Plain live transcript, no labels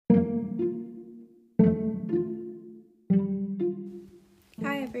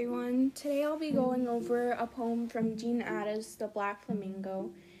be going over a poem from Dean Atta's The Black Flamingo,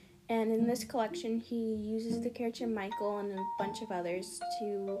 and in this collection he uses the character Michael and a bunch of others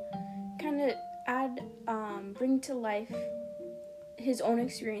to kind of bring to life his own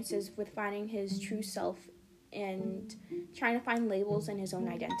experiences with finding his true self and trying to find labels in his own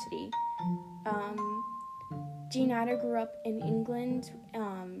identity. Dean Atta grew up in England.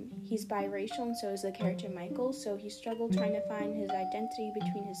 He's biracial, and so is the character Michael, so he struggled trying to find his identity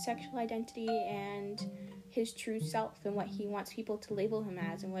between his sexual identity and his true self and what he wants people to label him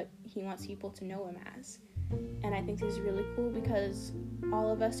as and what he wants people to know him as. And I think this is really cool because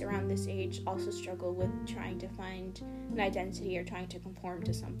all of us around this age also struggle with trying to find an identity or trying to conform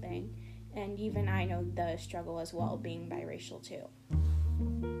to something. And even I know the struggle as well, being biracial too.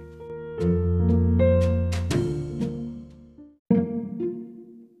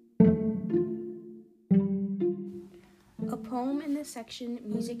 A poem in the section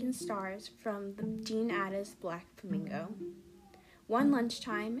Music and Stars from Dean Atta's Black Flamingo. One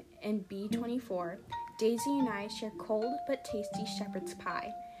lunchtime in B24, Daisy and I share cold but tasty shepherd's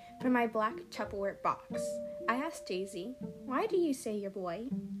pie from my black Tupperware box. I ask Daisy, "Why do you say you're boy?"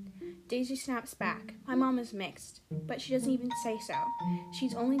 Daisy snaps back, "My mom is mixed," but she doesn't even say so.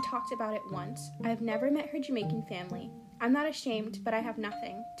 She's only talked about it once. I've never met her Jamaican family. I'm not ashamed, but I have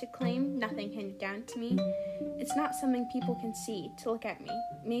nothing to claim, nothing handed down to me. It's not something people can see to look at me.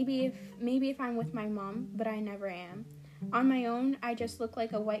 Maybe if I'm with my mom, but I never am. On my own, I just look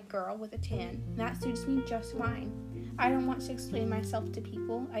like a white girl with a tan. That suits me just fine. I don't want to explain myself to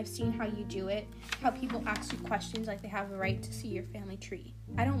people. I've seen how you do it, how people ask you questions like they have a right to see your family tree.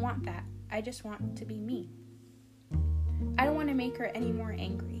 I don't want that. I just want to be me. I don't want to make her any more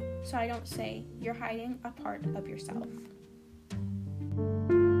angry, so I don't say, "You're hiding a part of yourself."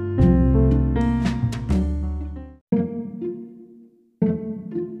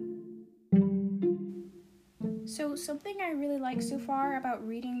 So something I really like so far about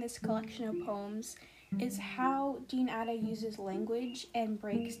reading this collection of poems is how Dean Atta uses language and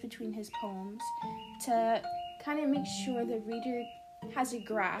breaks between his poems to kind of make sure the reader has a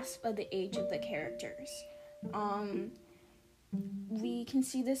grasp of the age of the characters. We can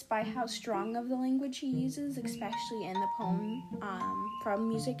see this by how strong of the language he uses, especially in the poem from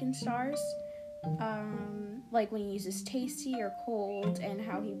Music and Stars. Like when he uses tasty or cold and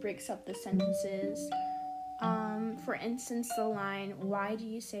how he breaks up the sentences. For instance, the line, "Why do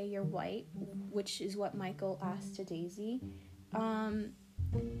you say you're white?" which is what Michael asked to Daisy.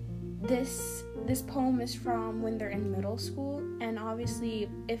 This poem is from when they're in middle school, and obviously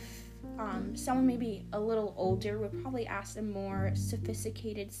if someone maybe a little older would probably ask a more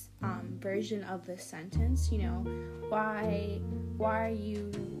sophisticated version of the sentence, why are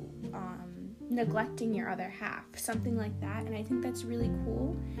you neglecting your other half, something like that. And I think that's really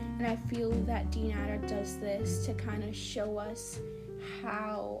cool, and I feel that Dean Atta does this to kind of show us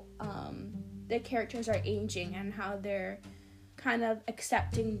how the characters are aging and how they're kind of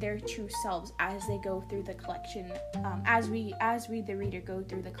accepting their true selves as they go through the collection, as we the reader go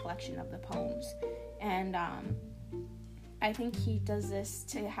through the collection of the poems. And I think he does this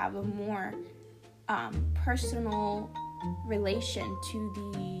to have a more personal relation to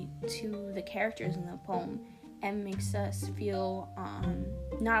the characters in the poem, and makes us feel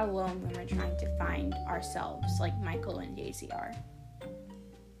not alone when we're trying to find ourselves like Michael and Daisy are.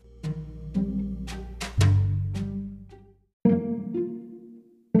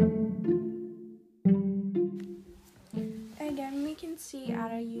 Again, we can see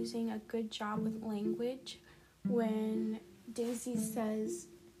Atta using a good job with language when Daisy says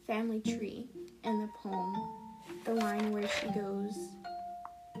family tree in the poem. The line where she goes,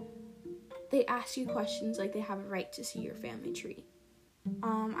 "They ask you questions like they have a right to see your family tree."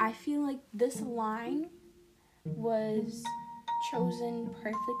 I feel like this line was chosen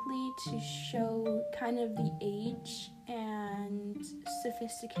perfectly to show kind of the age and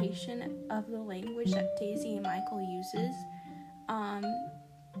sophistication of the language that Daisy and Michael uses,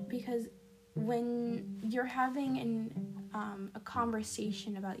 because when you're having a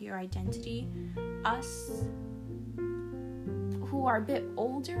conversation about your identity, us who are a bit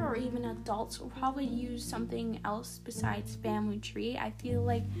older or even adults will probably use something else besides family tree. I feel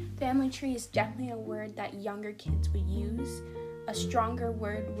like family tree is definitely a word that younger kids would use. A stronger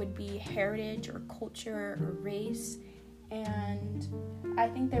word would be heritage or culture or race, and I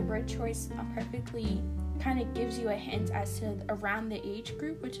think the word choice perfectly kind of gives you a hint as to around the age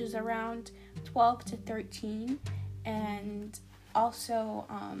group, which is around 12 to 13, and also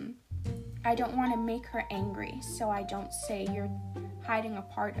I don't want to make her angry, so I don't say you're hiding a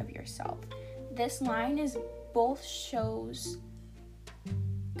part of yourself. This line is both shows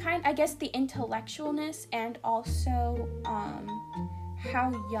I guess the intellectualness and also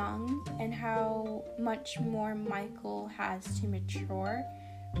how young and how much more Michael has to mature,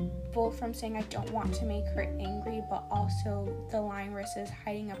 both from saying I don't want to make her angry, but also the line where it says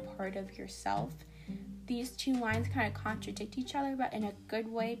hiding a part of yourself. These two lines kind of contradict each other, but in a good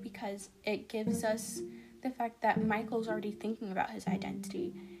way, because it gives us the fact that Michael's already thinking about his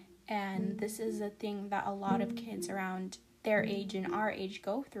identity, and this is a thing that a lot of kids around their age and our age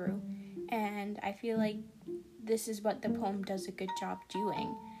go through, and I feel like this is what the poem does a good job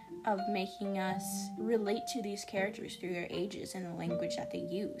doing, of making us relate to these characters through their ages and the language that they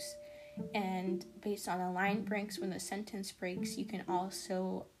use. And based on the line breaks, when the sentence breaks, you can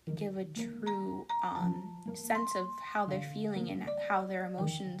also give a true sense of how they're feeling and how their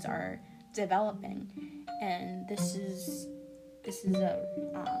emotions are developing. And this is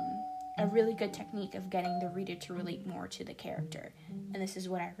a really good technique of getting the reader to relate more to the character. And this is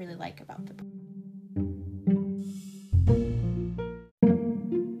what I really like about the book.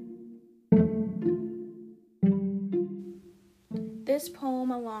 This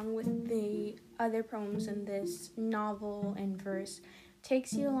poem, along with the other poems in this novel and verse,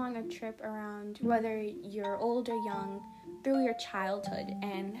 takes you along a trip around, whether you're old or young, through your childhood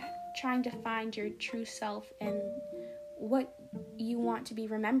and trying to find your true self and what you want to be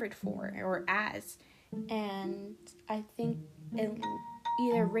remembered for or as. And I think it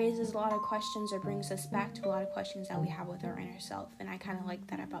either raises a lot of questions or brings us back to a lot of questions that we have with our inner self. And I kind of like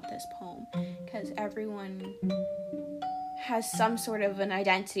that about this poem, because everyone has some sort of an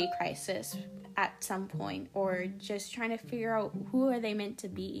identity crisis at some point, or just trying to figure out who are they meant to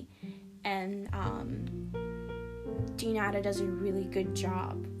be. And Dean Atta does a really good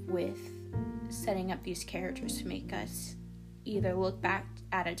job with setting up these characters to make us either look back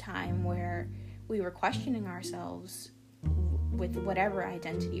at a time where we were questioning ourselves with whatever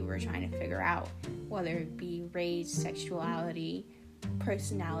identity we're trying to figure out, whether it be race, sexuality,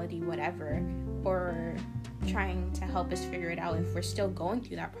 personality, whatever, or trying to help us figure it out if we're still going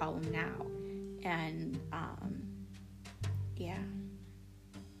through that problem now. And yeah.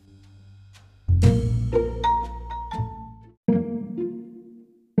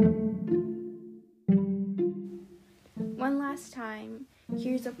 One last time,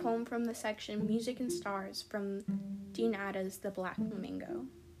 here's a poem from the section Music and Stars from Dean Atta's The Black Flamingo.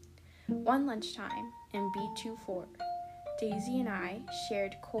 One lunchtime in B24, Daisy and I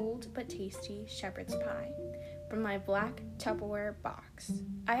shared cold but tasty shepherd's pie from my black Tupperware box.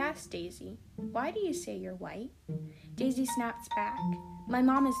 I asked Daisy, "Why do you say you're white?" Daisy snaps back, "My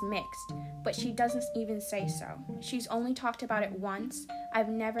mom is mixed, but she doesn't even say so. She's only talked about it once. I've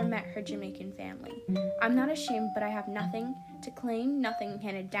never met her Jamaican family. I'm not ashamed, but I have nothing to claim, nothing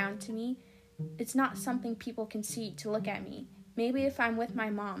handed down to me. It's not something people can see to look at me. Maybe if I'm with my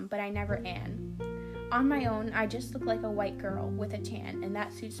mom, but I never am. On my own, I just look like a white girl with a tan, and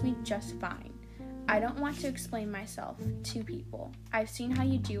that suits me just fine. I don't want to explain myself to people. I've seen how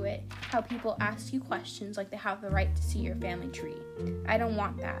you do it, how people ask you questions like they have the right to see your family tree. I don't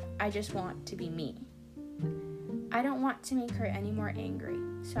want that. I just want to be me." I don't want to make her any more angry,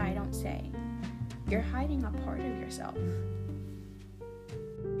 so I don't say, "You're hiding a part of yourself."